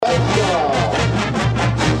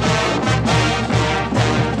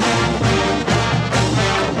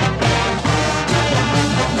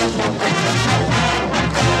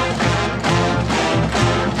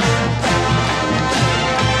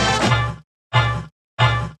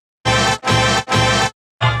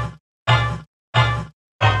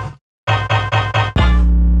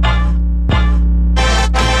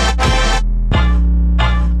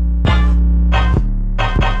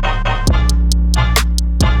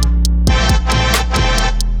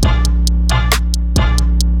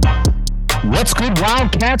What's good,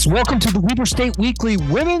 Wildcats? Welcome to the Weber State Weekly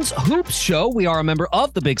Women's Hoops Show. We are a member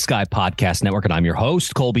of the Big Sky Podcast Network, and I'm your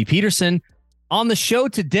host, Colby Peterson. On the show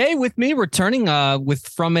today with me, returning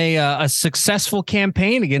from a successful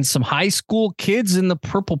campaign against some high school kids in the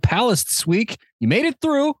Purple Palace this week. You made it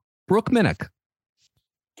through, Brooke Minnick.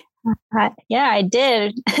 Yeah, I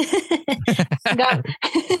did.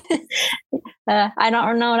 I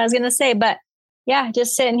don't know what I was going to say, but yeah,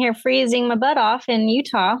 just sitting here freezing my butt off in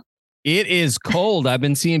Utah. It is cold. I've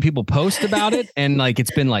been seeing people post about it, and like it's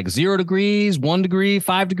been like 0 degrees, 1 degree,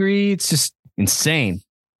 5 degrees. It's just insane.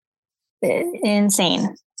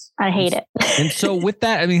 Insane. I hate it. And so with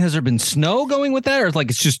that, I mean, has there been snow going with that, or like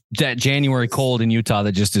it's just that January cold in Utah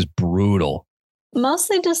that just is brutal?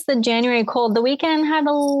 Mostly just the January cold. The weekend had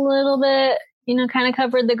a little bit, kind of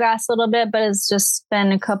covered the grass a little bit, but it's just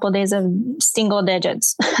been a couple of days of single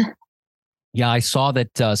digits. Yeah, I saw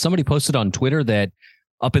that somebody posted on Twitter that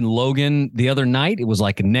up in Logan the other night, it was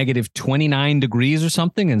like a negative 29 degrees or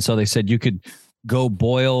something. And so they said you could go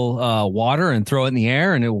boil water and throw it in the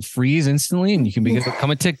air and it will freeze instantly and you can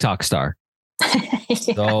become a TikTok star. Yeah,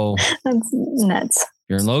 so that's nuts. If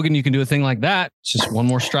you're in Logan, you can do a thing like that. It's just one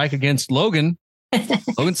more strike against Logan.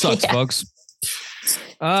 Logan sucks, folks.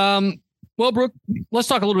 Well, Brooke, let's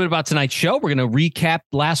talk a little bit about tonight's show. We're going to recap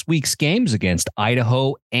last week's games against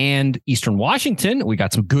Idaho and Eastern Washington. We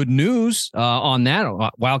got some good news on that.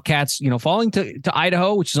 Wildcats, falling to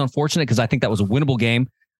Idaho, which is unfortunate because I think that was a winnable game.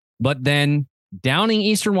 But then downing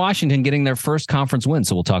Eastern Washington, getting their first conference win.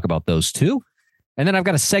 So we'll talk about those too. And then I've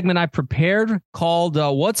got a segment I prepared called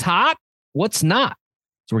What's Hot, What's Not.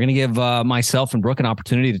 So we're going to give myself and Brooke an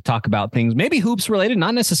opportunity to talk about things, maybe hoops related,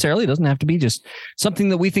 not necessarily. It doesn't have to be just something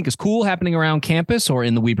that we think is cool happening around campus or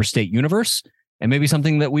in the Weber State universe, and maybe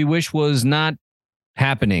something that we wish was not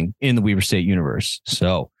happening in the Weber State universe.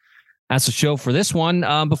 So that's the show for this one.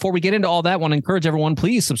 Before we get into all that, I want to encourage everyone,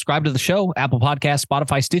 please subscribe to the show. Apple Podcasts,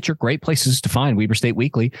 Spotify, Stitcher, great places to find Weber State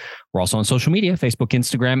Weekly. We're also on social media, Facebook,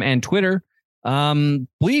 Instagram, and Twitter.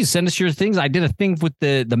 Please send us your things. I did a thing with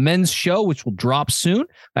the men's show, which will drop soon.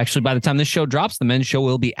 Actually, by the time this show drops, the men's show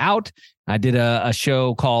will be out. I did a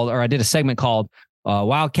segment called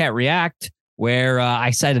Wildcat React, where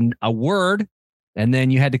I said a word, and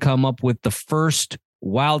then you had to come up with the first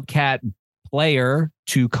Wildcat player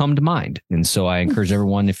to come to mind. And so I encourage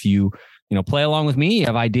everyone, if you play along with me, you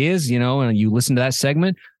have ideas, and you listen to that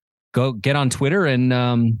segment, go get on Twitter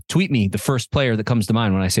and tweet me the first player that comes to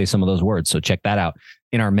mind when I say some of those words. So check that out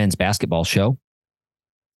in our men's basketball show.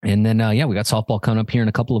 And then, we got softball coming up here in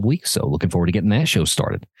a couple of weeks. So looking forward to getting that show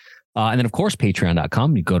started. And then, of course,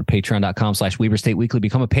 patreon.com. You go to patreon.com/Weber State Weekly,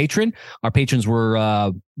 become a patron. Our patrons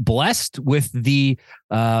were blessed with the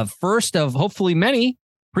first of hopefully many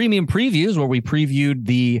premium previews where we previewed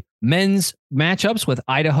the men's matchups with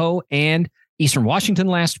Idaho and Eastern Washington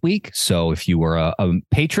last week. So if you were a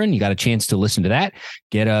patron, you got a chance to listen to that,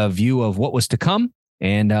 get a view of what was to come.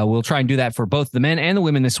 And we'll try and do that for both the men and the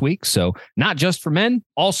women this week. So not just for men,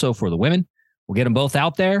 also for the women. We'll get them both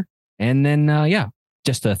out there. And then,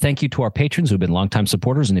 just a thank you to our patrons who've been longtime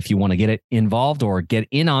supporters. And if you want to get it involved or get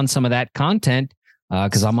in on some of that content,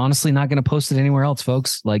 because I'm honestly not going to post it anywhere else,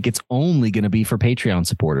 folks. Like, it's only going to be for Patreon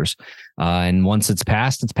supporters. And once it's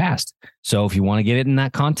passed, it's passed. So if you want to get it in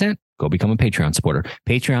that content, go become a Patreon supporter.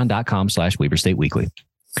 Patreon.com/Weber State Weekly.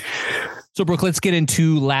 So, Brooke, let's get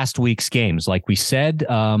into last week's games. Like we said,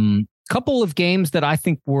 couple of games that I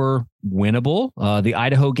think were winnable. The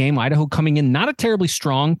Idaho game, Idaho coming in, not a terribly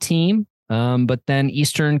strong team, but then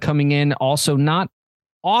Eastern coming in also not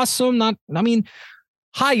awesome.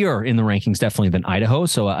 Higher in the rankings definitely than Idaho.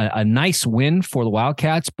 So a nice win for the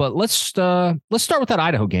Wildcats. But let's start with that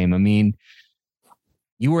Idaho game. I mean,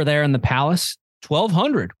 you were there in the Palace.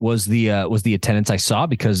 1,200 was the attendance I saw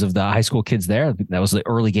because of the high school kids there. That was the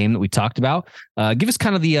early game that we talked about. Give us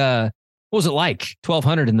kind of the what was it like?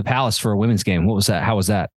 1,200 in the Palace for a women's game. What was that? How was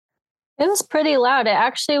that? It was pretty loud. It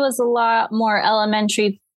actually was a lot more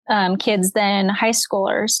elementary kids than high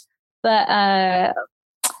schoolers. But I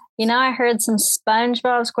heard some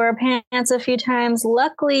SpongeBob SquarePants a few times.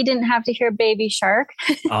 Luckily, didn't have to hear Baby Shark.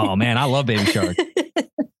 Oh man, I love Baby Shark.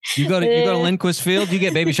 You go to Lindquist Field, you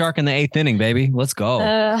get Baby Shark in the 8th inning, baby. Let's go.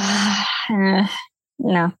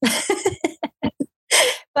 No.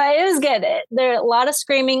 But it was good. There a lot of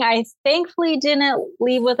screaming. I thankfully didn't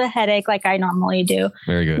leave with a headache like I normally do.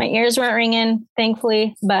 Very good. My ears weren't ringing,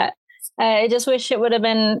 thankfully, but I just wish it would have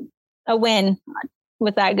been a win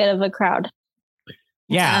with that good of a crowd.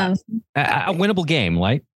 Yeah, a winnable game,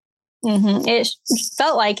 right? Mm-hmm. It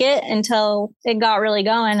felt like it until it got really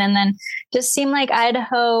going, and then just seemed like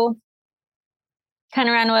Idaho kind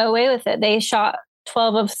of ran away with it. They shot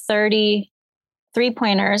 12 of 30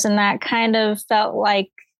 3-pointers, and that kind of felt like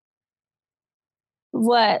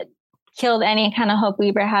what killed any kind of hope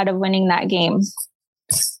Weber had of winning that game.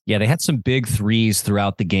 Yeah, they had some big threes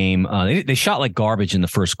throughout the game. They shot like garbage in the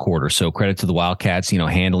first quarter, so credit to the Wildcats,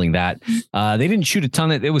 handling that. They didn't shoot a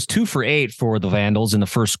ton. It was 2 for 8 for the Vandals in the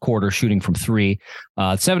first quarter, shooting from 3.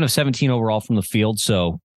 7 of 17 overall from the field,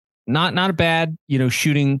 so not a bad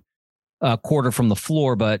shooting quarter from the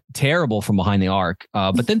floor, but terrible from behind the arc.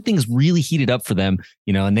 But then things really heated up for them,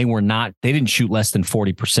 and they didn't shoot less than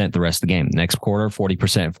 40% the rest of the game. Next quarter,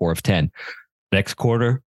 40%, 4 of 10. Next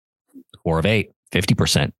quarter, 4 of 8.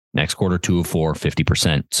 50%. Next quarter, 2 of 4,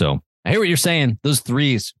 50%. So I hear what you're saying. Those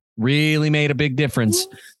threes really made a big difference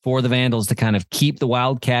for the Vandals to kind of keep the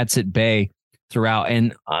Wildcats at bay throughout.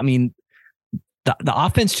 And I mean, the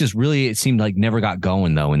offense just really, it seemed like never got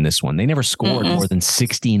going though in this one. They never scored more than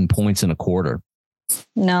 16 points in a quarter.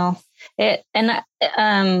 No. Really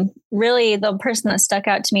the person that stuck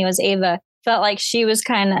out to me was Ava. Felt like she was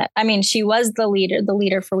she was the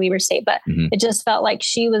leader for Weber State, but it just felt like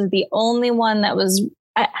she was the only one that was,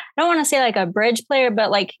 I don't want to say like a bridge player, but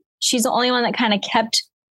like she's the only one that kind of kept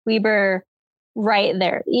Weber right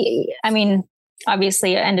there. I mean,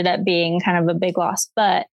 obviously it ended up being kind of a big loss,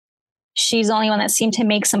 but she's the only one that seemed to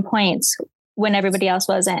make some points when everybody else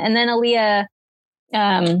wasn't. And then Aaliyah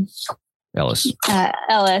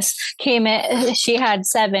Ellis came in, she had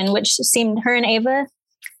 7, which seemed, her and Ava,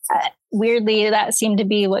 weirdly, that seemed to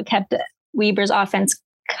be what kept Weber's offense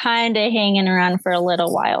kind of hanging around for a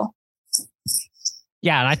little while.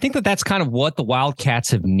 Yeah, and I think that's kind of what the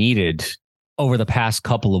Wildcats have needed over the past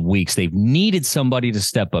couple of weeks. They've needed somebody to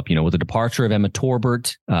step up, with the departure of Emma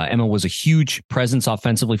Torbert. Emma was a huge presence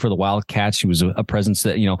offensively for the Wildcats. She was a presence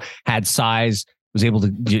that, had size, was able to,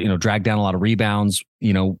 drag down a lot of rebounds,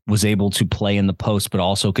 was able to play in the post, but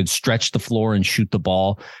also could stretch the floor and shoot the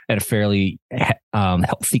ball at a fairly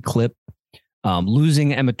healthy clip.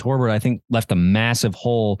 Losing Emma Torbert, I think, left a massive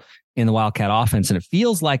hole in the Wildcat offense. And it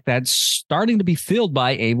feels like that's starting to be filled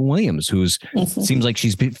by Ava Williams, who's seems like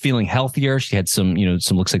she's feeling healthier. She had some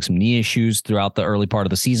looks like some knee issues throughout the early part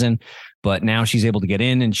of the season, but now she's able to get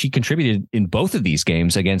in, and she contributed in both of these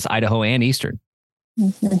games against Idaho and Eastern.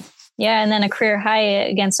 Mm-hmm. Yeah, and then a career high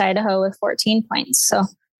against Idaho with 14 points. So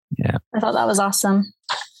yeah, I thought that was awesome.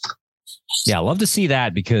 Yeah, I love to see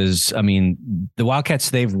that because, I mean, the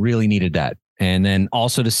Wildcats, they've really needed that. And then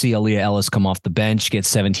also to see Aaliyah Ellis come off the bench, get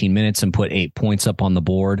 17 minutes and put 8 points up on the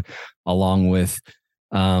board, along with,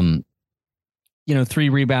 3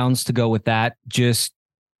 rebounds to go with that. Just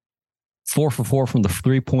 4 for 4 from the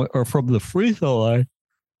from the free throw line.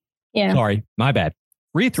 Yeah. Sorry, my bad.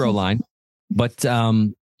 Free throw line. But,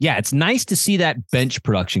 yeah, it's nice to see that bench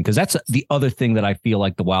production, because that's the other thing that I feel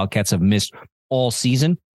like the Wildcats have missed all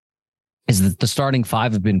season, is that the starting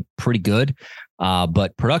 5 have been pretty good,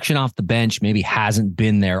 but production off the bench maybe hasn't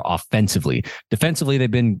been there offensively. Defensively, they've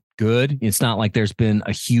been good. It's not like there's been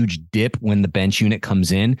a huge dip when the bench unit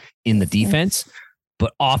comes in the defense,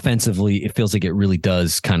 but offensively, it feels like it really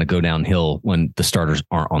does kind of go downhill when the starters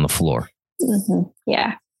aren't on the floor. Mm-hmm.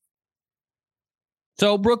 Yeah.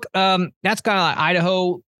 So, Brooke, that's kind of like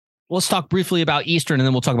Idaho. Let's talk briefly about Eastern, and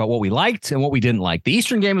then we'll talk about what we liked and what we didn't like. The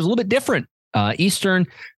Eastern game was a little bit different. Eastern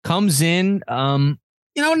comes in, not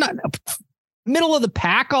middle of the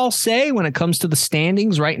pack, I'll say, when it comes to the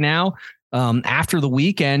standings right now. After the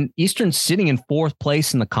weekend, Eastern's sitting in 4th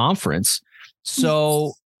place in the conference.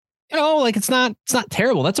 So, it's not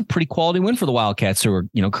terrible. That's a pretty quality win for the Wildcats, who are,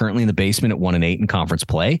 currently in the basement at 1-8 in conference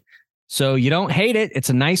play. So you don't hate it. It's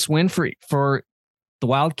a nice win for the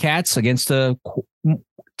Wildcats against a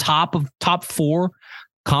top 4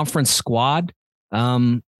 conference squad.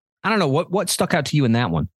 I don't know what stuck out to you in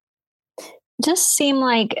that one. Just seemed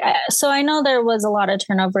like, so I know there was a lot of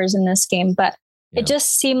turnovers in this game, but it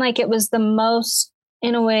just seemed like it was the most,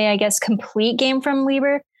 in a way, I guess, complete game from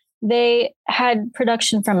Weber. They had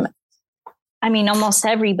production from, almost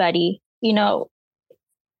everybody.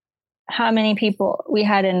 How many people we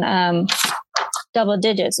had in double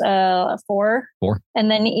digits? 4.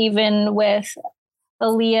 And then even with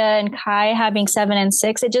Aaliyah and Kai having 7 and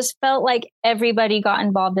 6, it just felt like everybody got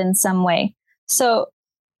involved in some way. So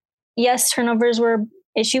yes, turnovers were an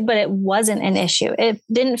issue, but it wasn't an issue. It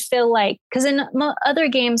didn't feel like, because in other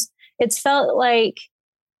games, it's felt like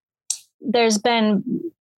there's been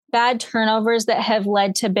bad turnovers that have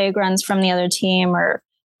led to big runs from the other team or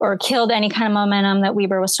killed any kind of momentum that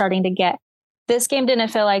Weber was starting to get. This game didn't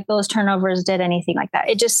feel like those turnovers did anything like that.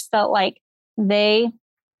 It just felt like they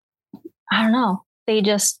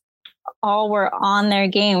just all were on their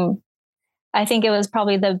game. I think it was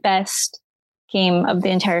probably the best game of the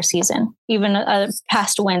entire season, even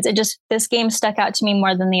past wins. This game stuck out to me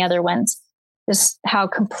more than the other wins, just how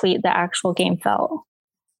complete the actual game felt.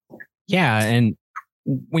 Yeah. And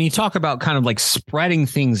when you talk about kind of like spreading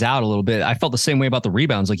things out a little bit, I felt the same way about the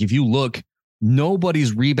rebounds. Like if you look,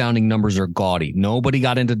 nobody's rebounding numbers are gaudy. Nobody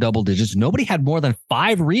got into double digits. Nobody had more than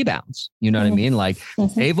 5 rebounds. You know what I mean? Like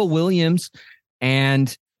Ava Williams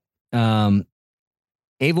and Aaliyah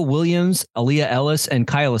Ellis and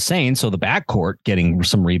Kyla Sane. So the backcourt getting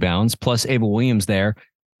some rebounds plus Ava Williams there.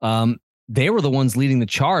 They were the ones leading the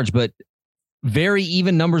charge, but very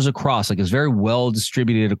even numbers across. Like it's very well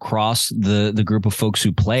distributed across the group of folks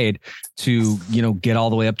who played to, get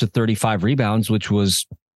all the way up to 35 rebounds, which was,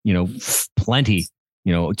 plenty,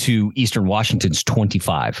 to Eastern Washington's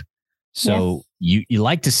 25. So you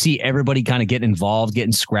like to see everybody kind of getting involved,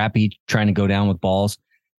 getting scrappy, trying to go down with balls.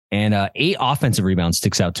 And 8 offensive rebounds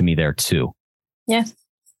sticks out to me there too. Yeah.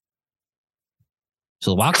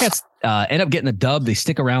 So the Wildcats end up getting the dub. They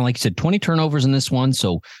stick around, like you said, 20 turnovers in this one.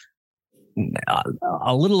 So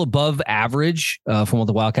a little above average from what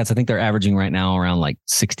the Wildcats. I think they're averaging right now around like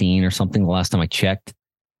 16 or something the last time I checked.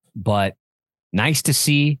 But nice to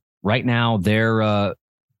see right now they're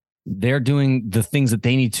doing the things that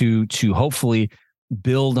they need to hopefully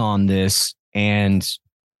build on this and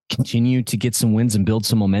continue to get some wins and build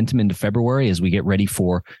some momentum into February as we get ready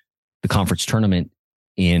for the conference tournament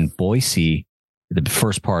in Boise, the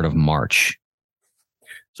first part of March.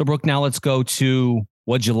 So Brooke, now let's go to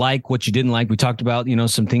what'd you like, what you didn't like. We talked about,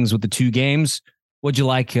 some things with the 2 games. What'd you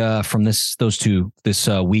like from this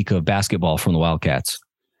week of basketball from the Wildcats?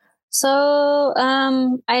 So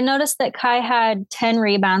I noticed that Kai had 10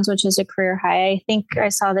 rebounds, which is a career high. I think I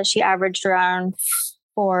saw that she averaged around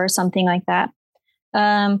 4 or something like that.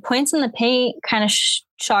 Points in the paint kind of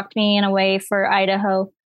shocked me in a way for Idaho.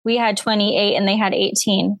 We had 28 and they had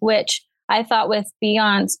 18, which I thought with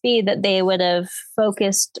Beyond Speed that they would have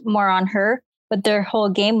focused more on her, but their whole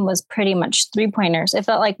game was pretty much 3-pointers. It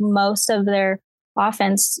felt like most of their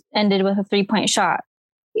offense ended with a 3-point shot,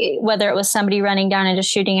 whether it was somebody running down and just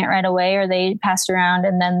shooting it right away, or they passed around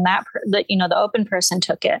and then the open person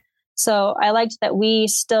took it. So I liked that we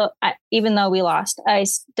still, even though we lost, I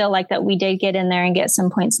still like that we did get in there and get some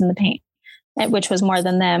points in the paint, which was more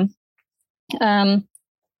than them.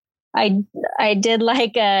 I did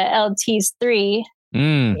like LT's 3.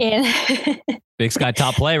 Big Sky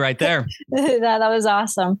top play right there. that was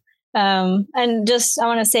awesome. And just, I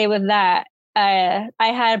want to say with that, I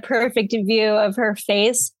had a perfect view of her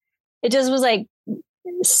face. It just was like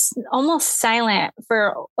almost silent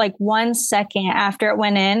for like 1 second after it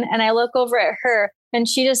went in. And I look over at her and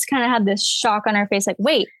she just kind of had this shock on her face. Like,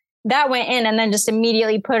 wait, that went in. And then just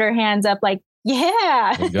immediately put her hands up like,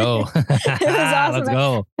 yeah, there you go. It was awesome. Let's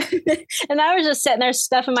go. And I was just sitting there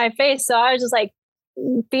stuffing my face. So I was just like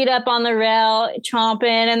feet up on the rail, chomping.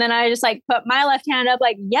 And then I just like put my left hand up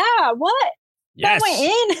like, yeah, what? Yes.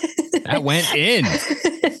 That went in.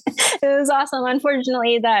 It was awesome.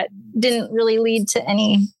 Unfortunately, that didn't really lead to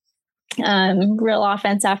any real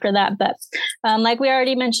offense after that. But like we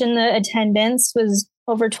already mentioned, the attendance was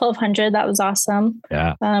over 1,200. That was awesome.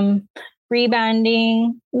 Yeah.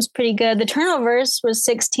 Rebounding was pretty good. The turnovers was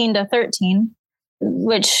 16-13,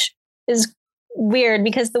 which is weird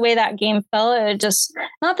because the way that game fell, it just,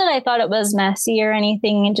 not that I thought it was messy or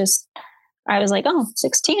anything. It just, I was like, oh,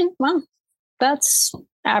 16. Well, that's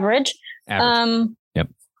average. Yep.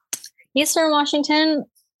 Eastern Washington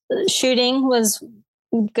shooting was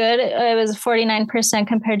good. It was 49%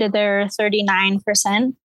 compared to their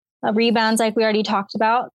 39%. Rebounds, like we already talked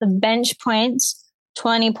about. The bench points,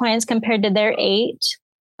 20 points compared to their 8.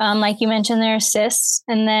 Like you mentioned, their assists.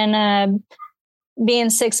 And then being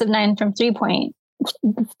 6 of 9 from 3-point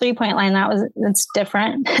line, that's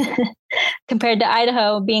different compared to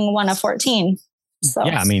Idaho being 1 of 14. So.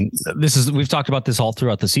 Yeah, I mean, we've talked about this all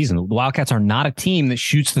throughout the season. The Wildcats are not a team that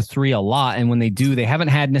shoots the 3 a lot. And when they do, they haven't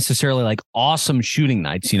had necessarily like awesome shooting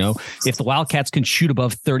nights. If the Wildcats can shoot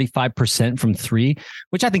above 35% from 3,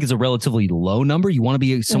 which I think is a relatively low number, you want to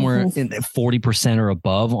be somewhere in 40% or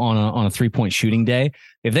above on a 3-point shooting day.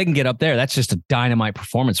 If they can get up there, that's just a dynamite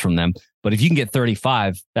performance from them. But if you can get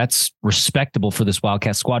 35, that's respectable for this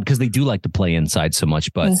Wildcat squad because they do like to play inside so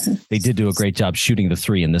much. But they did do a great job shooting the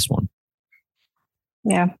 3 in this one.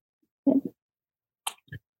 Yeah.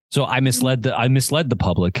 So I misled the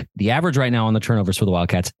public. The average right now on the turnovers for the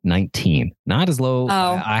Wildcats, 19. Not as low.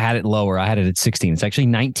 Oh. I had it lower. I had it at 16. It's actually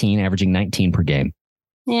 19, averaging 19 per game.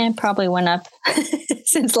 Yeah, probably went up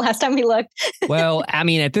since last time we looked. Well, I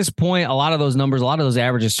mean, at this point, a lot of those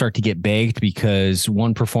averages start to get baked because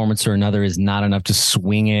one performance or another is not enough to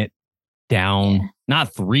swing it down,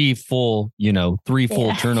 not three full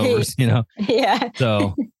turnovers, Yeah.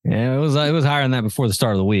 So yeah, it was higher than that before the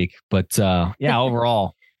start of the week. But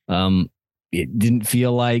overall, it didn't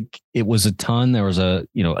feel like it was a ton. There was a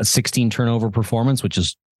 16 turnover performance, which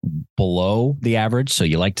is below the average. So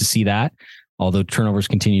you like to see that, although turnovers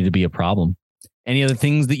continue to be a problem. Any other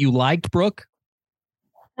things that you liked, Brooke?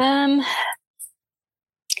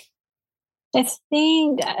 I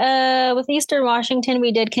think with Eastern Washington,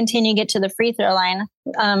 we did continue to get to the free throw line.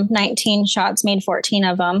 19 shots, made 14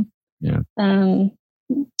 of them. Yeah. And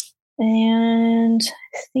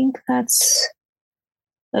I think that's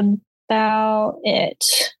about it.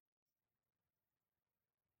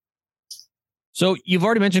 So you've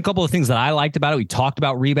already mentioned a couple of things that I liked about it. We talked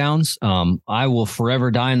about rebounds. I will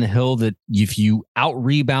forever die on the hill that if you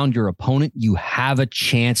out-rebound your opponent, you have a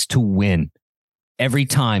chance to win. Every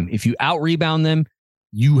time. If you out-rebound them,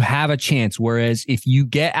 you have a chance. Whereas if you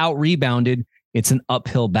get out-rebounded, it's an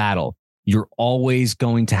uphill battle. You're always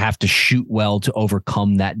going to have to shoot well to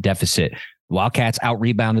overcome that deficit. Wildcats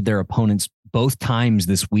out-rebounded their opponents both times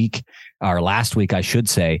this week, or last week, I should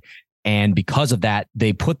say. And because of that,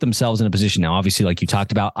 they put themselves in a position. Now, obviously, like you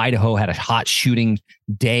talked about, Idaho had a hot shooting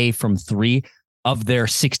day from three. Of their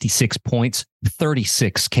 66 points,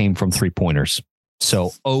 36 came from three-pointers.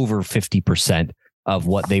 So over 50% of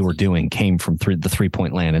what they were doing came from the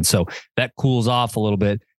three-point land. And so that cools off a little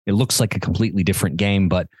bit. It looks like a completely different game,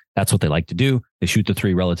 but that's what they like to do. They shoot the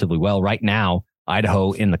three relatively well. Right now,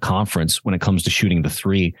 Idaho in the conference, when it comes to shooting the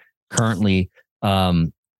three, currently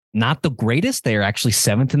not the greatest. They are actually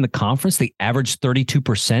 7th in the conference. They averaged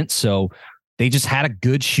 32%. So they just had a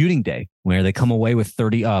good shooting day where they come away with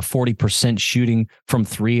 40% shooting from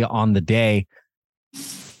three on the day.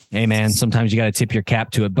 Hey, man, sometimes you got to tip your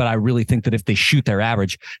cap to it. But I really think that if they shoot their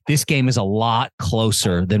average, this game is a lot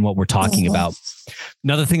closer than what we're talking about.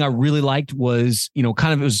 Another thing I really liked was, it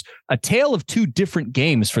was a tale of two different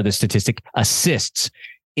games for this statistic. Assists.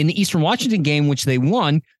 In the Eastern Washington game, which they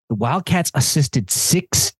won, the Wildcats assisted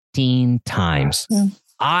 16 times.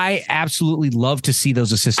 I absolutely love to see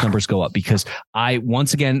those assist numbers go up because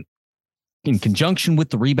once again, in conjunction with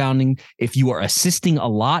the rebounding, if you are assisting a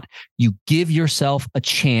lot, you give yourself a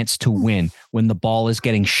chance to win when the ball is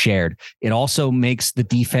getting shared. It also makes the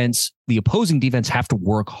opposing defense have to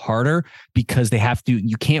work harder because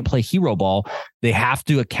you can't play hero ball. They have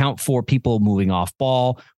to account for people moving off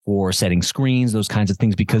ball or setting screens, those kinds of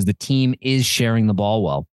things, because the team is sharing the ball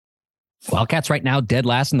well. Wildcats right now, dead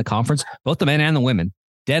last in the conference, both the men and the women,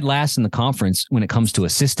 dead last in the conference when it comes to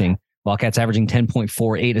assisting. Wildcats averaging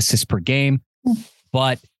 10.48 assists per game,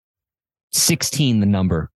 but 16 the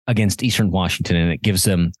number against Eastern Washington, and it gives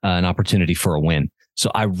them an opportunity for a win. So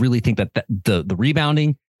I really think that the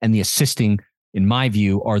rebounding and the assisting, in my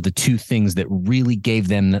view, are the two things that really gave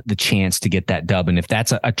them the chance to get that dub. And if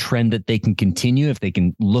that's a trend that they can continue, if they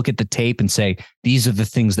can look at the tape and say, these are the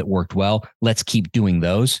things that worked well, let's keep doing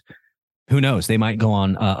those. Who knows? They might go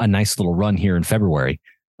on a nice little run here in February.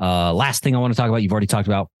 Last thing I want to talk about, you've already talked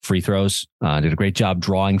about free throws. Did a great job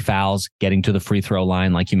drawing fouls, getting to the free throw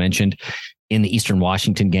line, like you mentioned. In the Eastern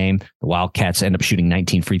Washington game, the Wildcats end up shooting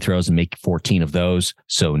 19 free throws and make 14 of those.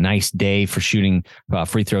 So nice day for shooting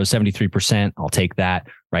free throws, 73%. I'll take that.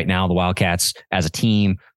 Right now, the Wildcats as a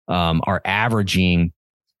team are averaging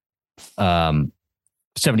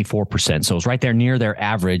 74%. So it's right there near their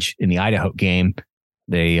average in the Idaho game.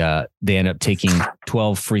 They end up taking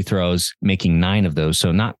 12 free throws, making 9 of those.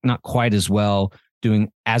 So not quite as well,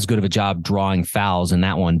 doing as good of a job drawing fouls in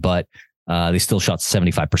that one, but they still shot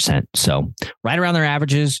 75%. So right around their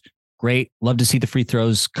averages. Great. Love to see the free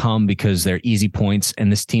throws come because they're easy points,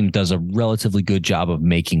 and this team does a relatively good job of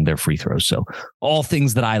making their free throws. So all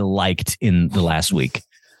things that I liked in the last week.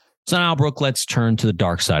 So now, Brooke, let's turn to the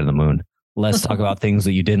dark side of the moon. Let's talk about things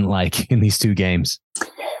that you didn't like in these two games.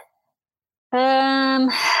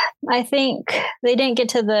 I think they didn't get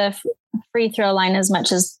to the free throw line as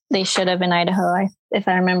much as they should have in Idaho, if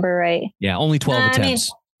I remember right. Yeah, only 12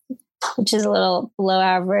 attempts. Which is a little below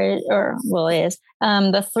average, it is.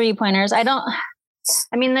 The 3-pointers,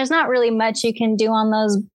 there's not really much you can do on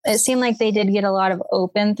those. It seemed like they did get a lot of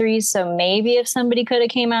open threes. So maybe if somebody could have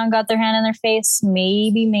came out and got their hand in their face,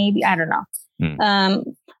 maybe, I don't know.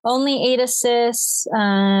 Only 8 assists,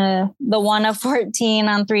 the 1 of 14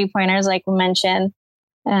 on 3-pointers, like we mentioned.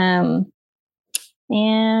 And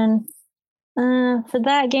for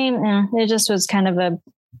that game, it just was kind of a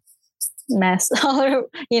mess, a little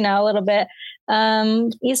bit.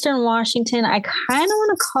 Eastern Washington, I kind of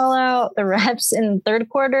want to call out the refs in the third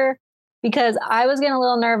quarter. because I was getting a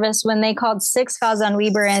little nervous when they called 6 fouls on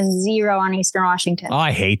Weber and 0 on Eastern Washington. Oh,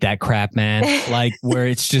 I hate that crap, man. Like where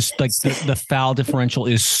it's just like the foul differential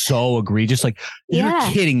is so egregious. Like you're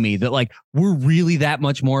kidding me that like we're really that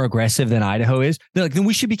much more aggressive than Idaho is. They're like, then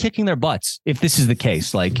we should be kicking their butts if this is the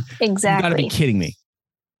case. Like, exactly. You got to be kidding me.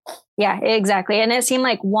 Yeah, exactly. And it seemed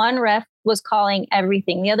like one ref was calling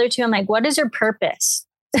everything. The other two, I'm like, what is your purpose?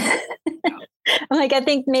 I'm like, I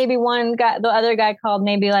think maybe the other guy called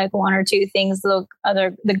maybe like 1 or 2 things. The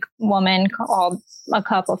woman called a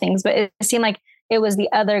couple things, but it seemed like it was the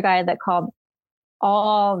other guy that called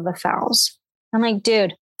all the fouls. I'm like,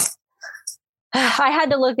 dude, I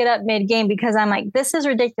had to look it up mid game because I'm like, this is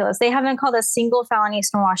ridiculous. They haven't called a single foul in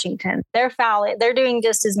Eastern Washington. They're doing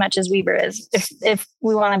just as much as Weber is, if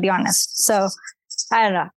we want to be honest. So I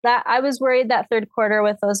don't know that I was worried that third quarter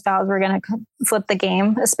with those fouls were going to flip the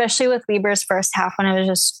game, especially with Weber's first half when it was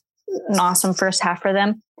just an awesome first half for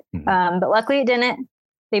them. But luckily it didn't.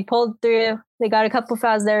 They pulled through. They got a couple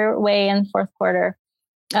fouls their way in fourth quarter.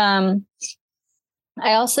 I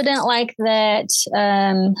also didn't like that.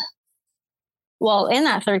 In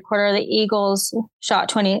that third quarter, the Eagles got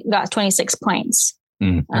 26 points.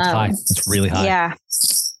 That's high. That's really high. Yeah.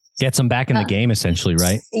 Gets them back in the game, essentially,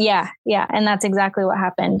 right? Yeah. Yeah. And that's exactly what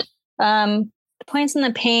happened. Points in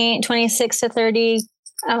the paint, 26-30,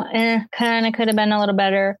 kind of could have been a little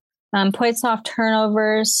better. Points off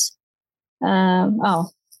turnovers.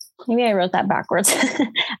 Maybe I wrote that backwards.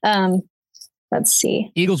 Let's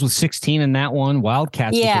see. Eagles with 16 in that one.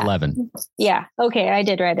 Wildcats with 11. Yeah. Okay. I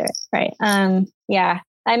did write it right. Yeah.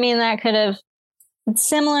 I mean, that could have it's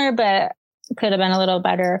similar, but could have been a little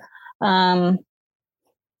better. And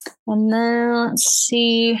then let's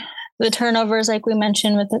see the turnovers, like we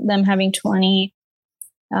mentioned, with them having 20.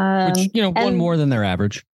 Which, one more than their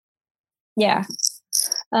average. Yeah.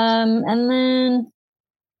 And then.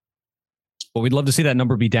 Well, we'd love to see that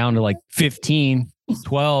number be down to like 15,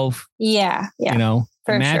 12. Yeah.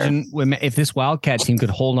 Imagine if this Wildcat team could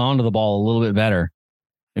hold on to the ball a little bit better.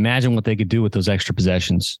 Imagine what they could do with those extra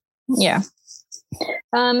possessions. Yeah.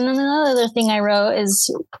 And then another thing I wrote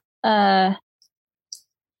is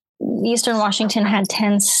Eastern Washington had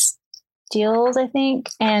 10 steals, I think.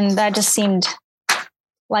 And that just seemed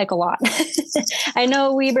like a lot. I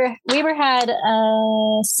know Weber had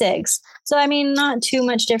 6. So, I mean, not too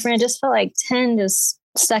much different. It just felt like 10 just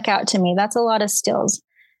stuck out to me. That's a lot of steals.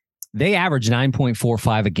 They average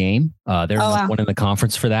 9.45 a game. They're number one in the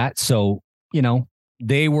conference for that. So,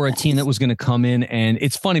 they were a team that was going to come in. And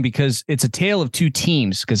it's funny because it's a tale of two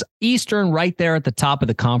teams, because Eastern right there at the top of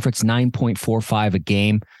the conference, 9.45 a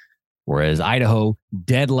game. Whereas Idaho,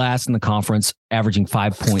 dead last in the conference, averaging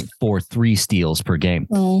 5.43 steals per game.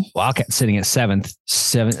 Wildcats sitting at 7th,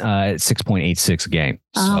 at 6.86 a game.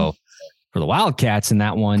 So for the Wildcats in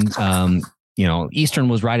that one, Eastern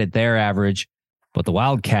was right at their average, but the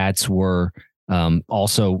Wildcats were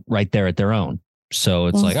also right there at their own. So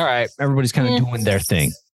it's like, all right, everybody's kind of doing their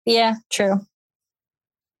thing. Yeah, true.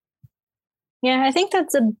 Yeah, I think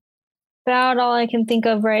that's about all I can think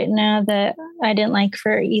of right now that I didn't like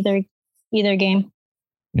for either game.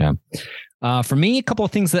 Yeah. For me, a couple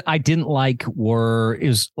of things that I didn't like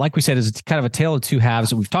is like we said, is kind of a tale of two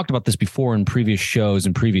halves. We've talked about this before in previous shows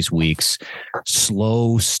and previous weeks.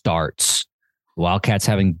 Slow starts. Wildcats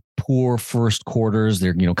having poor first quarters.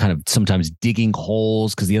 They're, kind of sometimes digging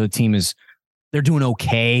holes because the other team they're doing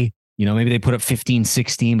okay. Maybe they put up 15,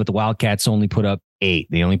 16, but the Wildcats only put up 8.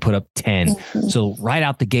 They only put up 10. Mm-hmm. So right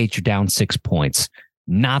out the gate, you're down 6 points.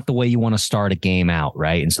 Not the way you want to start a game out,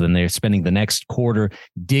 right? And so then they're spending the next quarter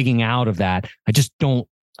digging out of that. I don't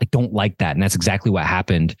like that. And that's exactly what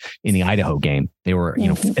happened in the Idaho game. They were,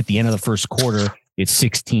 at the end of the first quarter, it's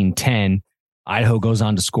 16-10. Idaho goes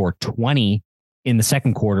on to score 20 in the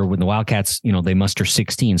second quarter when the Wildcats, they muster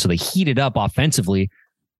 16. So they heated up offensively,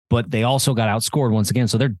 but they also got outscored once again.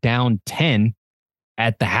 So they're down 10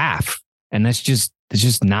 at the half. And it's just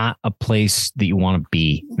not a place that you want to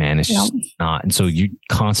be, man. It's just not. And so you're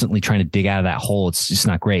constantly trying to dig out of that hole. It's just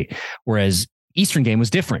not great. Whereas Eastern game was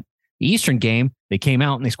different. The Eastern game, they came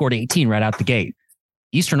out and they scored 18 right out the gate.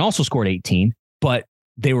 Eastern also scored 18, but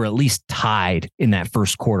they were at least tied in that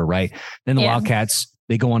first quarter, right? Then the Wildcats,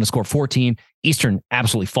 they go on to score 14. Eastern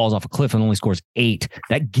absolutely falls off a cliff and only scores 8.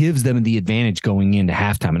 That gives them the advantage going into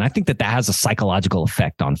halftime. And I think that has a psychological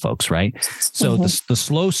effect on folks, right? So the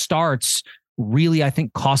slow starts really, I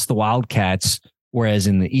think, cost the Wildcats, whereas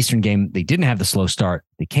in the Eastern game, they didn't have the slow start.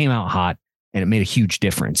 They came out hot, and it made a huge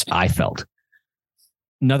difference, I felt.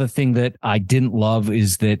 Another thing that I didn't love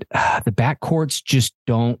is that the backcourts just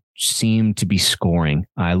don't seem to be scoring.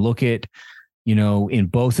 I look at In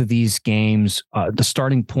both of these games, the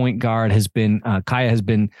starting point guard has been Kaya has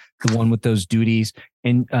been the one with those duties,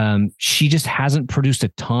 and she just hasn't produced a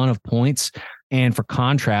ton of points. And for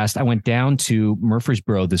contrast, I went down to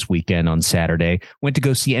Murfreesboro this weekend on Saturday, went to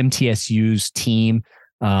go see MTSU's team.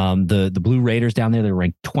 The Blue Raiders down there, they were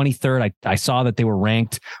ranked 23rd. I saw that they were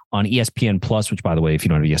ranked on ESPN Plus, which, by the way, if you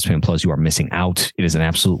don't have ESPN Plus, you are missing out. It is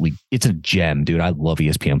it's a gem, dude. I love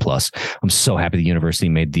ESPN Plus. I'm so happy the university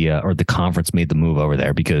made the conference made the move over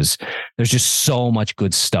there, because there's just so much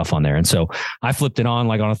good stuff on there. And so I flipped it on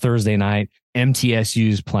like on a Thursday night.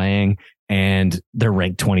 MTSU's playing and they're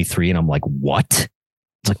ranked 23. And I'm like, what?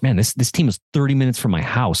 It's like, man, this team is 30 minutes from my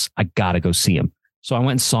house. I got to go see them. So I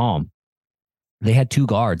went and saw them. They had two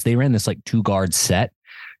guards. They ran this like 2-guard set,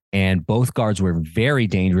 and both guards were very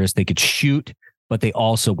dangerous. They could shoot, but they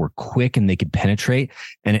also were quick and they could penetrate.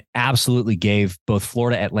 And it absolutely gave both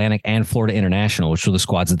Florida Atlantic and Florida International, which were the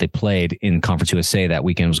squads that they played in Conference USA that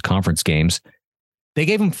weekend, was conference games. They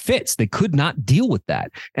gave them fits. They could not deal with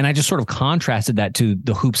that. And I just sort of contrasted that to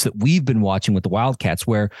the hoops that we've been watching with the Wildcats,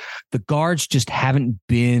 where the guards just haven't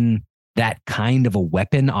been that kind of a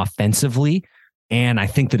weapon offensively. And I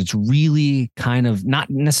think that it's really kind of not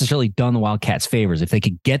necessarily done the Wildcats favors. If they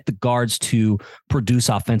could get the guards to produce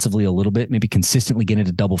offensively a little bit, maybe consistently get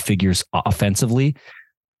into double figures offensively,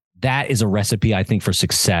 that is a recipe, I think, for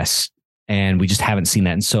success. And we just haven't seen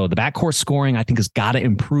that. And so the backcourt scoring, I think, has got to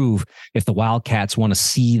improve if the Wildcats want to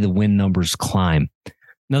see the win numbers climb.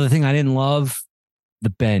 Another thing I didn't love, the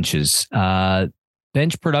benches.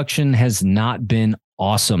 Bench production has not been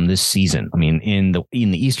awesome this season. I mean, in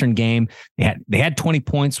the Eastern game, they had 20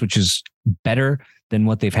 points, which is better than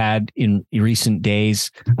what they've had in recent days.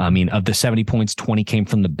 I mean, of the 70 points, 20 came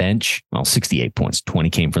from the bench. Well, 68 points, 20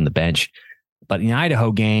 came from the bench. But in the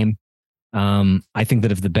Idaho game, I think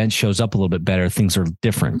that if the bench shows up a little bit better, things are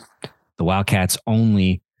different. The Wildcats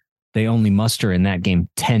only muster in that game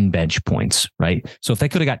 10 bench points, right? So if they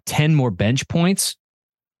could have got 10 more bench points,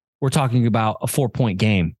 we're talking about a 4-point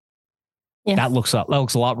game. Yeah. That looks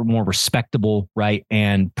a lot more respectable, right?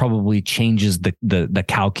 And probably changes the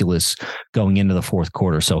calculus going into the fourth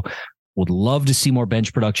quarter. So would love to see more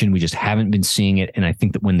bench production. We just haven't been seeing it. And I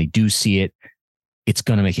think that when they do see it, it's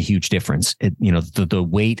going to make a huge difference. The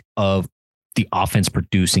weight of the offense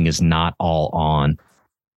producing is not all on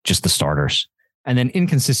just the starters. And then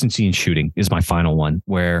inconsistency in shooting is my final one,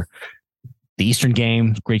 where the Eastern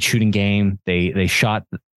game, great shooting game. They shot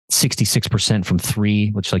 66% from 3,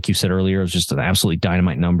 which, like you said earlier, was just an absolutely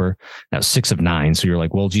dynamite number. That was 6 of 9. So you're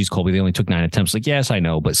like, well, geez, Colby, they only took 9 attempts. Like, yes, I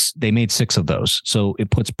know, but they made 6 of those. So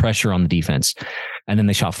it puts pressure on the defense. And then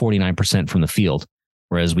they shot 49% from the field.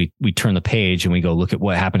 Whereas we turn the page and we go look at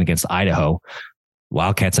what happened against Idaho.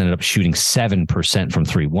 Wildcats ended up shooting 7% from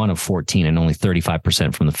 3, 1 of 14, and only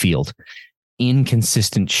 35% from the field.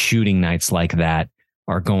 Inconsistent shooting nights like that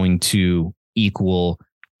are going to equal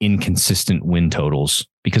inconsistent win totals,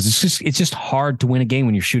 because it's just hard to win a game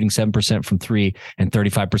when you're shooting 7% from 3 and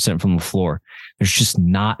 35% from the floor. There's just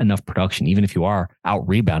not enough production, even if you are out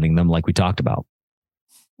rebounding them like we talked about.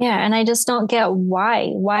 Yeah, and I just don't get why.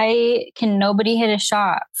 Why can nobody hit a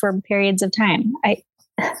shot for periods of time?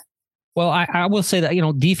 Well, I will say that,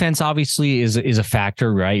 defense obviously is a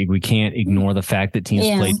factor, right? We can't ignore the fact that teams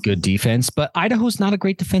played good defense, but Idaho's not a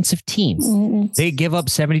great defensive team. Mm-hmm. They give up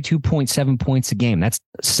 72.7 points a game. That's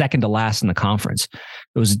second to last in the conference.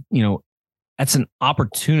 It was, that's an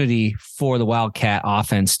opportunity for the Wildcat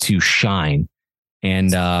offense to shine.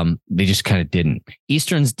 And they just kind of didn't.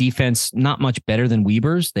 Eastern's defense, not much better than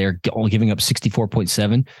Weber's. They're only giving up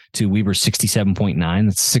 64.7 to Weber's 67.9.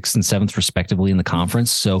 That's 6th and 7th respectively in the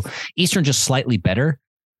conference. So Eastern just slightly better.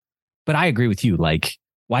 But I agree with you. Like,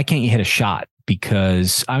 why can't you hit a shot?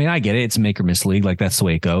 Because, I mean, I get it. It's a make or miss league. Like, that's the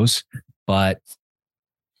way it goes. But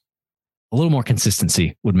a little more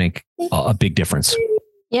consistency would make a big difference.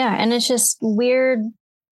 Yeah. And it's just weird.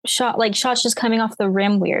 Shots just coming off the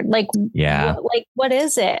rim weird. What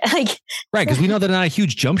is it? Right, because we know they're not a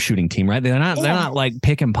huge jump shooting team, right? They're not like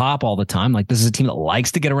pick and pop all the time. Like, this is a team that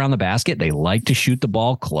likes to get around the basket. They like to shoot the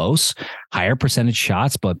ball close, higher percentage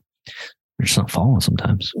shots, but they're just not falling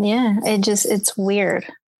sometimes. Yeah, it's weird.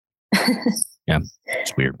 Yeah,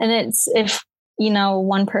 it's weird. And it's, if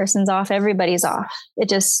one person's off, everybody's off.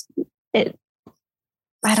 I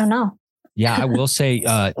don't know. Yeah, I will say,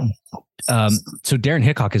 so Darren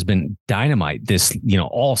Hickok has been dynamite this,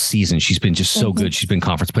 all season. She's been just so good. She's been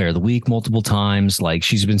Conference Player of the Week multiple times. Like,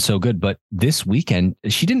 she's been so good. But this weekend,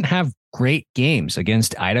 she didn't have great games.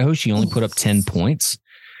 Against Idaho, she only put up 10 points.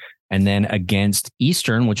 And then against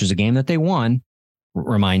Eastern, which is a game that they won,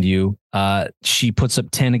 remind you, she puts up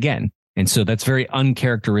 10 again. And so that's very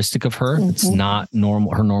uncharacteristic of her. It's not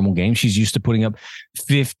normal, her normal game. She's used to putting up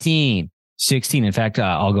 15, 16. In fact,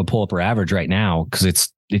 I'll go pull up her average right now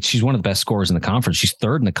because she's one of the best scorers in the conference. She's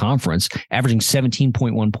third in the conference, averaging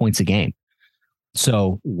 17.1 points a game.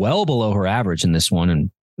 So well below her average in this one.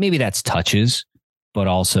 And maybe that's touches, but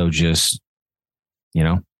also just,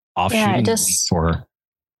 off shooting for her.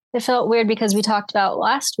 It felt weird because we talked about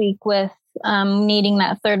last week with needing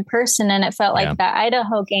that third person, and it felt like that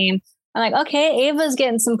Idaho game. I'm like, okay, Ava's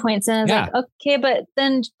getting some points, and I was like, okay, but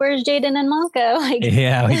then where's Jaden and Monka?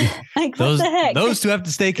 Like those, what the heck? Those two have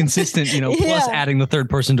to stay consistent, plus adding the third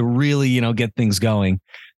person to really, get things going.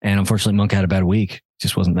 And unfortunately, Monka had a bad week;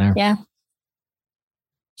 just wasn't there. Yeah.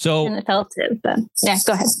 So and it felt it, but yeah,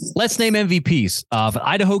 go ahead. Let's name MVPs of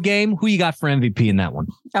Idaho game. Who you got for MVP in that one?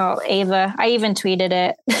 Oh, Ava. I even tweeted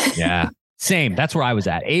it. Yeah, same. That's where I was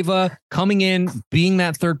at. Ava coming in, being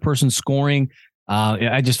that third person scoring.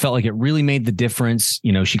 I just felt like it really made the difference.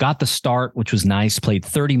 She got the start, which was nice. Played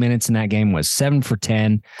 30 minutes in that game, was 7 for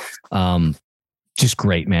 10. Just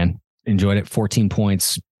great, man. Enjoyed it. 14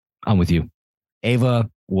 points. I'm with you. Ava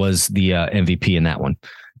was the MVP in that one.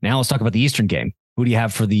 Now let's talk about the Eastern game. Who do you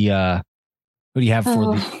have for the?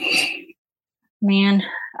 Man,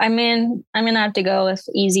 I'm gonna have to go with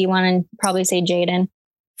easy one and probably say Jaden.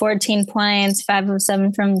 14 points, 5 of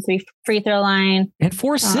 7 from the free throw line, and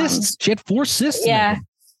 4 assists. She had 4 assists. Yeah.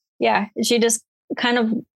 She just kind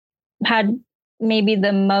of had maybe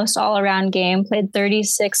the most all around game. Played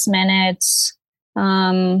 36 minutes,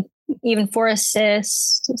 even 4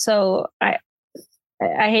 assists. So I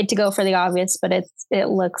hate to go for the obvious, but it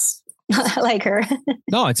looks like her.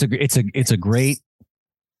 No, it's a great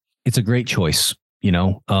choice.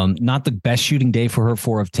 Not the best shooting day for her,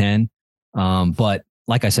 4 of 10, but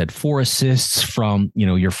like I said, 4 assists from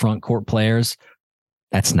your front court players.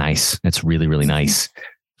 That's nice. That's really, really nice.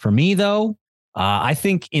 For me though, I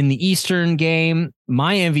think in the Eastern game,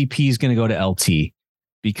 my MVP is going to go to LT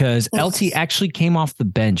because LT actually came off the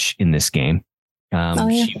bench in this game.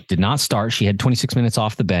 She did not start. She had 26 minutes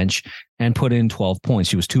off the bench and put in 12 points.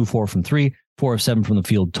 She was 2-4 from 3, 4 of 7 from the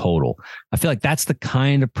field total. I feel like that's the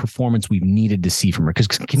kind of performance we've needed to see from her. Because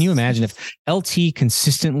can you imagine if LT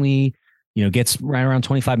consistently, gets right around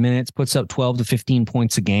 25 minutes, puts up 12 to 15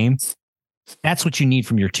 points a game? That's what you need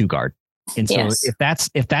from your 2 guard. And so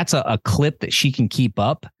if that's a clip that she can keep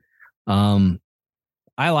up, I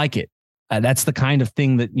like it. That's the kind of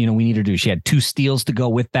thing that, we need to do. She had 2 steals to go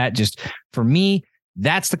with that. Just for me,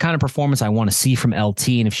 that's the kind of performance I want to see from LT.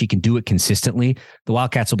 And if she can do it consistently, the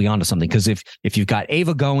Wildcats will be onto something. Because if you've got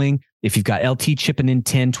Ava going, if you've got LT chipping in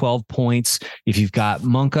 10, 12 points, if you've got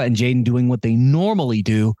Monka and Jaden doing what they normally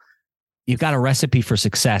do, you've got a recipe for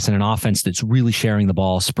success and an offense that's really sharing the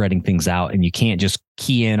ball, spreading things out. And you can't just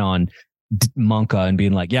key in on Monka and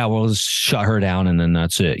being like, we'll just shut her down and then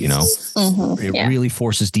that's it. It really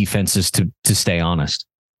forces defenses to stay honest.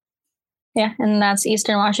 Yeah. And that's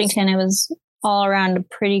Eastern Washington. It was all around a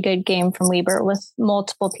pretty good game from Weber with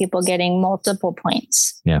multiple people getting multiple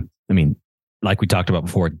points. Yeah. I mean, like we talked about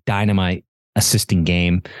before, dynamite assisting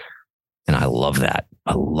game. And I love that.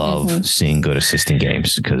 I love seeing good assisting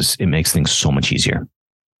games because it makes things so much easier.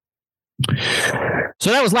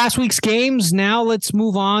 So that was last week's games. Now let's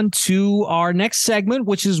move on to our next segment,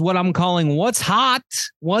 which is what I'm calling What's Hot,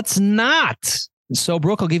 What's Not. So,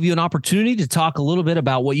 Brooke, I'll give you an opportunity to talk a little bit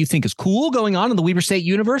about what you think is cool going on in the Weber State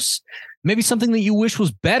universe. Maybe something that you wish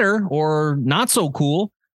was better or not so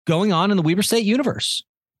cool going on in the Weber State universe.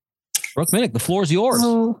 Brooke Minnick, the floor is yours.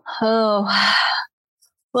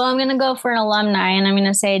 Well, I'm going to go for an alumni, and I'm going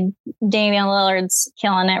to say Damian Lillard's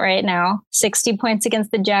killing it right now. 60 points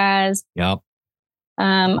against the Jazz. Yep.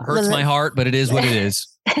 Hurts my heart, but it is what it is.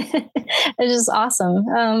 It's just awesome.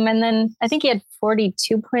 And then I think he had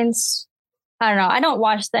 42 points. I don't know. I don't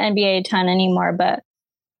watch the NBA a ton anymore, but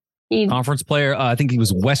conference player. I think he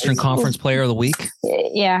was Western Conference Player of the Week.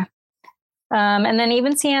 Yeah. And then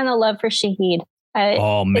even seeing the love for Shaheed.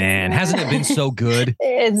 Oh man, hasn't it been so good?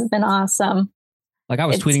 It's been awesome. Like I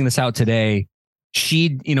was tweeting this out today.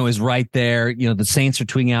 She, is right there. The Saints are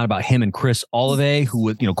tweeting out about him and Chris Olave,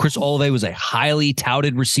 who, Chris Olave was a highly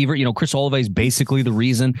touted receiver. Chris Olave is basically the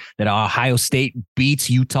reason that Ohio State beats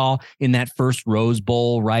Utah in that first Rose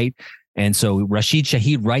Bowl, right? And so Rashid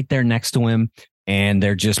Shaheed right there next to him, and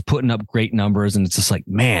they're just putting up great numbers. And it's just like,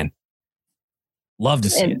 man, love to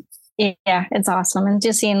see it. Yeah, it's awesome. And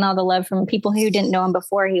just seeing all the love from people who didn't know him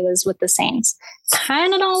before he was with the Saints.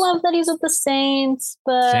 Kind of don't love that he's with the Saints,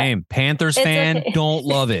 but same Panthers fan, okay. Don't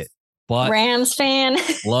love it. But Rams fan.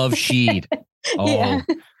 Love Sheed. Oh. Yeah.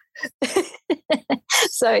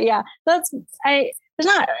 So yeah,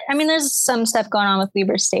 there's some stuff going on with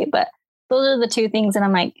Weber State, but those are the two things that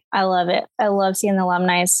I'm like, I love it. I love seeing the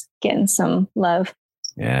alumni getting some love.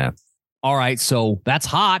 Yeah. All right. So that's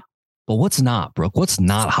hot. But what's not, Brooke? What's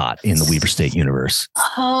not hot in the Weber State universe?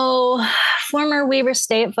 Oh, former Weber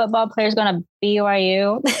State football players going to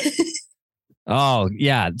BYU. Oh,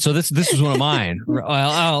 yeah. So this was one of mine.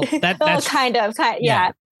 Well, that's kind of,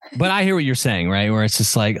 yeah. But I hear what you're saying, right? Where it's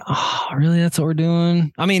just like, oh, really? That's what we're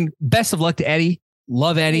doing? I mean, best of luck to Eddie.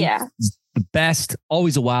 Love Eddie. Yeah. The best.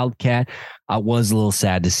 Always a Wildcat. I was a little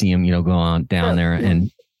sad to see him, go on down there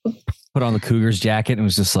and put on the Cougars jacket. And it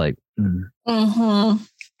was just like, Mm-hmm.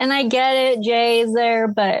 And I get it. Jay's there,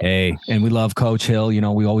 but hey, and we love Coach Hill.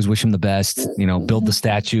 We always wish him the best. Build the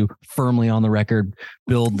statue firmly on the record.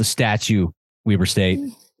 Build the statue, Weber State.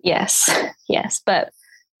 Yes. But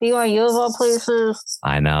BYU of all places.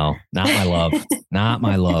 I know, not my love, not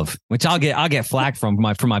my love. Which I'll get flack from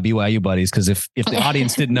my BYU buddies because if the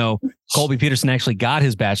audience didn't know, Colby Peterson actually got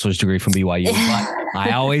his bachelor's degree from BYU. But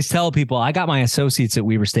I always tell people I got my associates at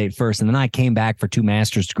Weber State first, and then I came back for 2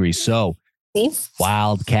 master's degrees. So.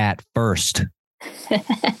 Wildcat first.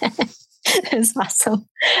 It's awesome.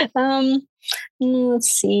 Let's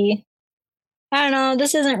see. I don't know.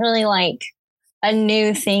 This isn't really like a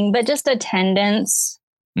new thing, but just attendance.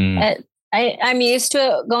 I'm used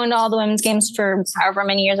to it, going to all the women's games for however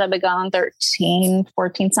many years I've been going, 13,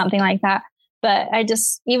 14, something like that. But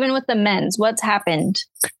even with the men's, what's happened?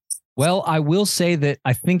 Well, I will say that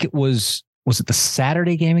I think it was it the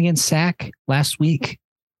Saturday game against SAC last week?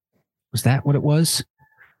 Was that what it was?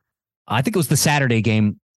 I think it was the Saturday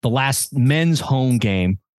game, the last men's home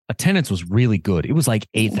game. Attendance was really good. It was like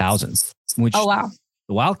 8,000. Which wow.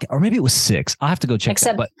 The Wildcat, or maybe it was 6. I'll have to go check.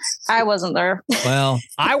 Except that, but I wasn't there. Well,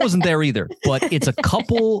 I wasn't there either. But it's a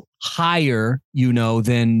couple higher,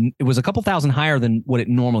 than it was a couple thousand higher than what it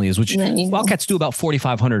normally is. Which Wildcats do about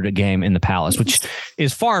 4,500 a game in the Palace, which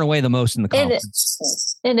is far and away the most in the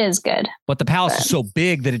conference. It is good, but the Palace is so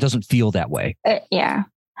big that it doesn't feel that way. Yeah.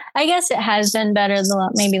 I guess it has been better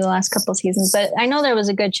maybe the last couple of seasons, but I know there was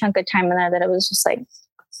a good chunk of time in there that it was just like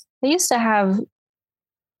they used to have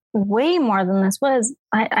way more than this was.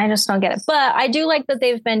 I just don't get it. But I do like that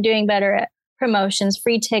they've been doing better at promotions,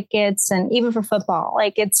 free tickets, and even for football.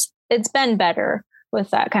 Like it's been better with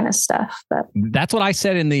that kind of stuff. But that's what I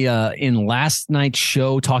said in last night's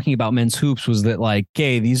show talking about men's hoops was that like,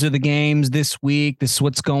 okay, these are the games this week. This is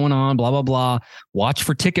what's going on, blah, blah, blah. Watch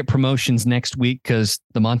for ticket promotions next week because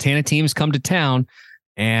the Montana teams come to town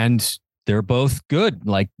and they're both good.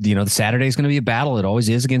 Like, the Saturday is going to be a battle. It always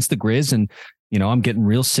is against the Grizz. And, I'm getting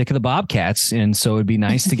real sick of the Bobcats. And so it'd be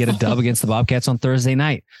nice to get a dub against the Bobcats on Thursday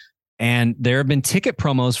night. And there have been ticket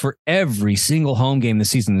promos for every single home game this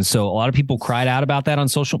season. And so a lot of people cried out about that on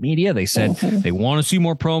social media. They said they want to see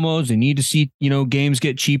more promos. They need to see, games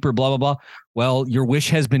get cheaper, blah, blah, blah. Well, your wish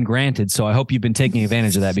has been granted. So I hope you've been taking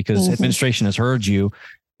advantage of that because administration has heard you.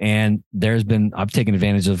 And I've taken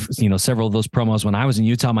advantage of, several of those promos when I was in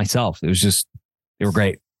Utah myself. They were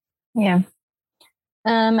great. Yeah.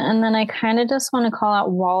 And then I kind of just want to call out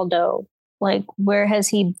Waldo. Like, where has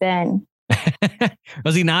he been?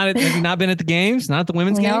 Has he not been at the games? Not at the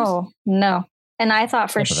women's games? No. And I thought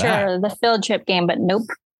for sure the field trip game, but nope.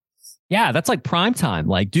 Yeah, that's like prime time.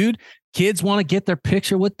 Like, dude, kids want to get their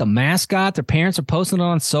picture with the mascot. Their parents are posting it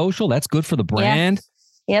on social. That's good for the brand.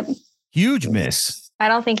 Yep. Huge miss. I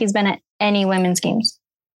don't think he's been at any women's games.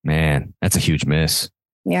 Man, that's a huge miss.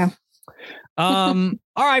 Yeah. All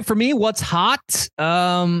right. For me, what's hot?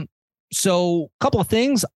 So a couple of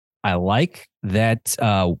things. I like that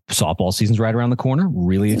softball season's right around the corner.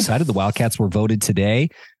 Really excited. The Wildcats were voted today.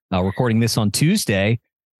 Recording this on Tuesday.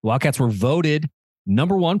 The Wildcats were voted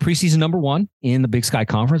preseason number 1 in the Big Sky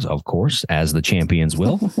Conference, of course, as the champions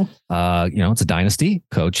will. It's a dynasty.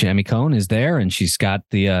 Coach Emmy Cohn is there, and she's got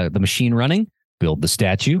the machine running. Build the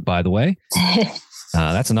statue, by the way.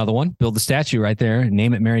 That's another one. Build the statue right there.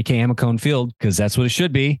 Name it Mary Kay Amicone Field because that's what it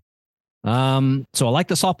should be. So I like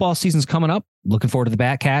the softball season's coming up. Looking forward to the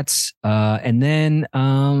Batcats. And then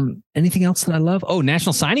anything else that I love? Oh,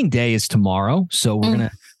 National Signing Day is tomorrow. So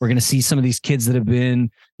we're gonna see some of these kids that have been,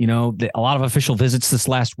 a lot of official visits this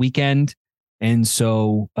last weekend. And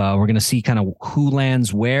so we're gonna see kind of who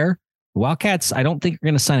lands where. The Wildcats, I don't think are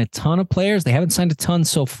gonna sign a ton of players. They haven't signed a ton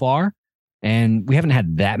so far. And we haven't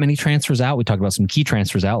had that many transfers out. We talked about some key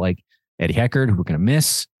transfers out like Eddie Heckard, who we're going to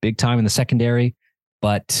miss big time in the secondary.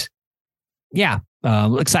 But yeah,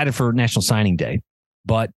 excited for National Signing Day.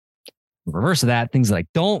 But reverse of that, things that I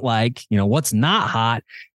don't like, what's not hot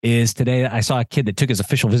is today I saw a kid that took his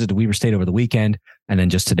official visit to Weber State over the weekend and then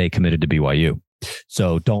just today committed to BYU.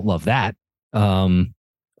 So don't love that. Why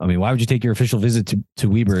would you take your official visit to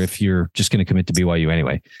Weber if you're just going to commit to BYU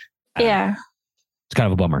anyway? Yeah. It's kind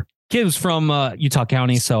of a bummer. Kid was from Utah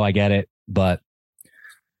County, so I get it, but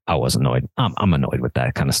I was annoyed. I'm annoyed with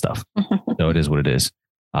that kind of stuff. So it is what it is.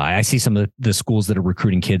 I see some of the schools that are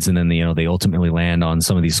recruiting kids, and then they ultimately land on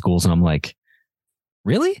some of these schools, and I'm like,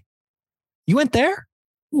 really? You went there?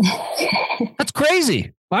 That's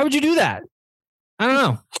crazy. Why would you do that? I don't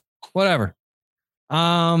know. Whatever.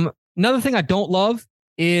 Another thing I don't love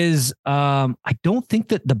is I don't think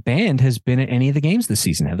that the band has been at any of the games this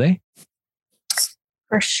season, have they?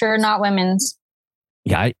 For sure, not women's.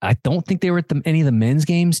 Yeah, I don't think they were at any of the men's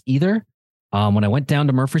games either. When I went down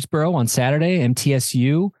to Murfreesboro on Saturday,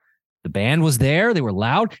 MTSU, the band was there. They were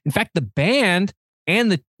loud. In fact, the band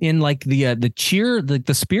and the cheer,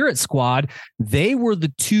 the spirit squad, they were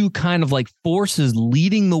the two kind of like forces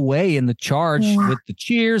leading the way in the charge with the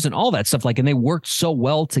cheers and all that stuff. And they worked so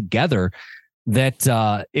well together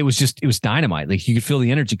that it was dynamite. Like you could feel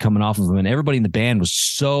the energy coming off of them, and everybody in the band was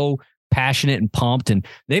so passionate and pumped, and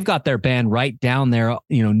they've got their band right down there,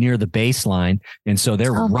 near the baseline. And so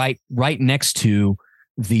they're right next to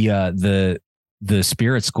the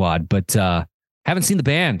spirit squad, but haven't seen the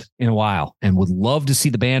band in a while and would love to see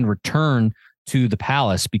the band return to the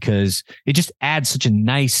Palace because it just adds such a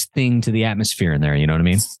nice thing to the atmosphere in there. You know what I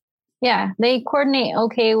mean? Yeah. They coordinate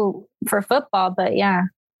okay for football, but yeah,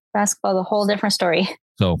 basketball, a whole different story.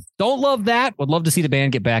 So don't love that. Would love to see the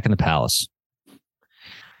band get back in the Palace.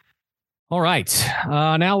 All right.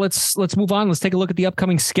 Now let's move on. Let's take a look at the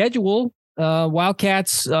upcoming schedule.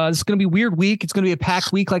 Wildcats, this is going to be a weird week. It's going to be a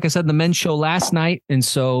packed week, like I said in the men's show last night. And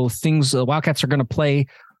so Wildcats are going to play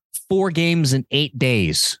 4 games in 8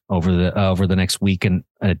 days over the next week and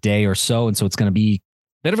a day or so. And so it's going to be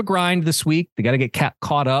a bit of a grind this week. They got to get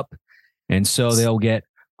caught up. And so they'll get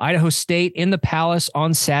Idaho State in the Palace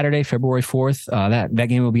on Saturday, February 4th. That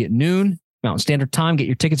game will be at noon Mountain Standard Time. Get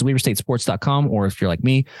your tickets at WeaverStateSports.com, or if you're like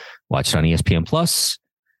me, watch it on ESPN Plus.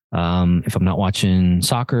 If I'm not watching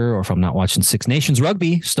soccer, or if I'm not watching Six Nations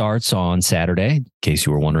rugby, starts on Saturday. In case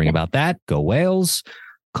you were wondering about that, go Wales,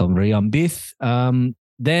 Cymru am byth.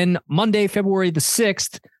 Then Monday, February the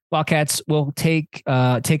 6th, Wildcats will take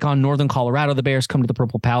on Northern Colorado. The Bears come to the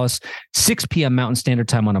Purple Palace, 6 p.m. Mountain Standard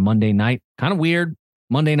Time on a Monday night. Kind of weird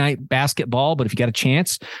Monday night basketball, but if you got a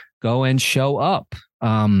chance, go and show up.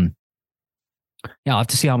 Yeah, I'll have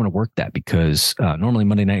to see how I'm going to work that because normally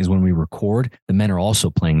Monday night is when we record. The men are also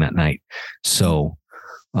playing that night. So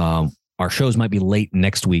our shows might be late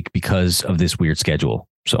next week because of this weird schedule.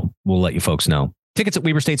 So we'll let you folks know. Tickets at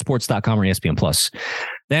WeaverStateSports.com or ESPN Plus.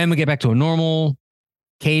 Then we get back to a normal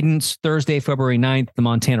cadence. Thursday, February 9th, the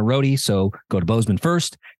Montana Roadie. So go to Bozeman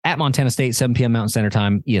first at Montana State, 7 p.m. Mountain Standard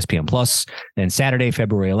Time, ESPN Plus. Then Saturday,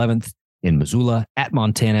 February 11th in Missoula at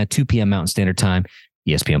Montana, 2 p.m. Mountain Standard Time,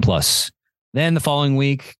 ESPN Plus. Then the following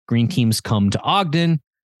week, green teams come to Ogden.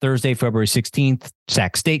 Thursday, February 16th,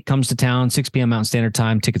 Sac State comes to town, 6 p.m. Mountain Standard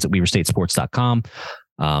Time. Tickets at WeaverStateSports.com.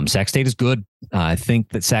 Sac State is good. I think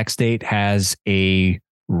that Sac State has a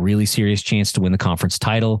really serious chance to win the conference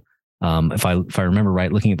title. If I remember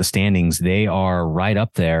right, looking at the standings, they are right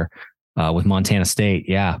up there with Montana State.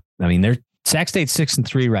 Yeah, I mean Sac State's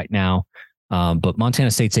 6-3 right now, but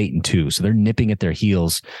Montana State's 8-2, so they're nipping at their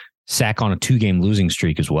heels. Sac on a 2-game losing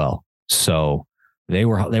streak as well. So they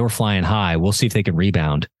were flying high. We'll see if they can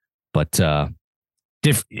rebound. But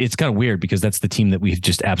it's kind of weird because that's the team that we've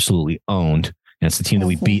just absolutely owned. And it's the team that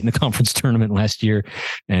we beat in the conference tournament last year.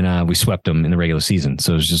 And we swept them in the regular season.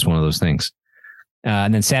 So it's just one of those things.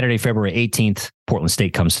 And then Saturday, February 18th, Portland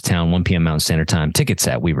State comes to town, 1 p.m. Mountain Standard Time. Tickets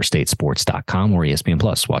at WeaverStateSports.com or ESPN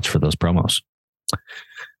Plus. Watch for those promos.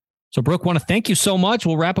 So, Brooke, want to thank you so much.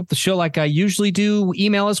 We'll wrap up the show like I usually do.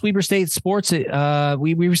 Email us, WeaverStateSports at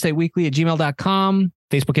WeaverStateWeekly@gmail.com.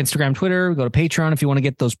 Facebook, Instagram, Twitter. Go to Patreon if you want to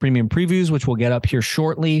get those premium previews, which we'll get up here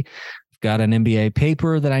shortly. I've got an NBA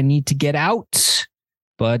paper that I need to get out,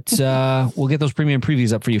 but we'll get those premium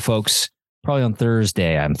previews up for you folks probably on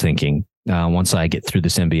Thursday, I'm thinking. Once I get through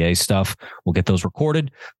this NBA stuff, we'll get those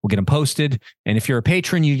recorded. We'll get them posted. And if you're a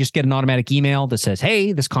patron, you just get an automatic email that says,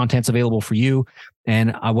 hey, this content's available for you.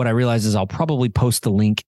 And what I realize is I'll probably post the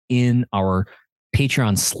link in our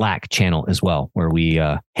Patreon Slack channel as well, where we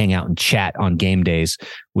hang out and chat on game days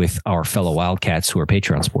with our fellow Wildcats who are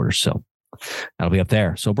Patreon supporters. So that'll be up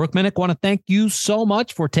there. So Brooke Minnick, want to thank you so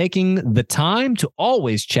much for taking the time to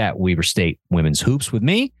always chat Weaver State women's hoops with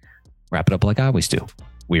me. Wrap it up like I always do.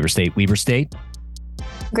 Weaver State.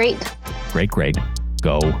 Great. Great.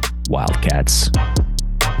 Go Wildcats.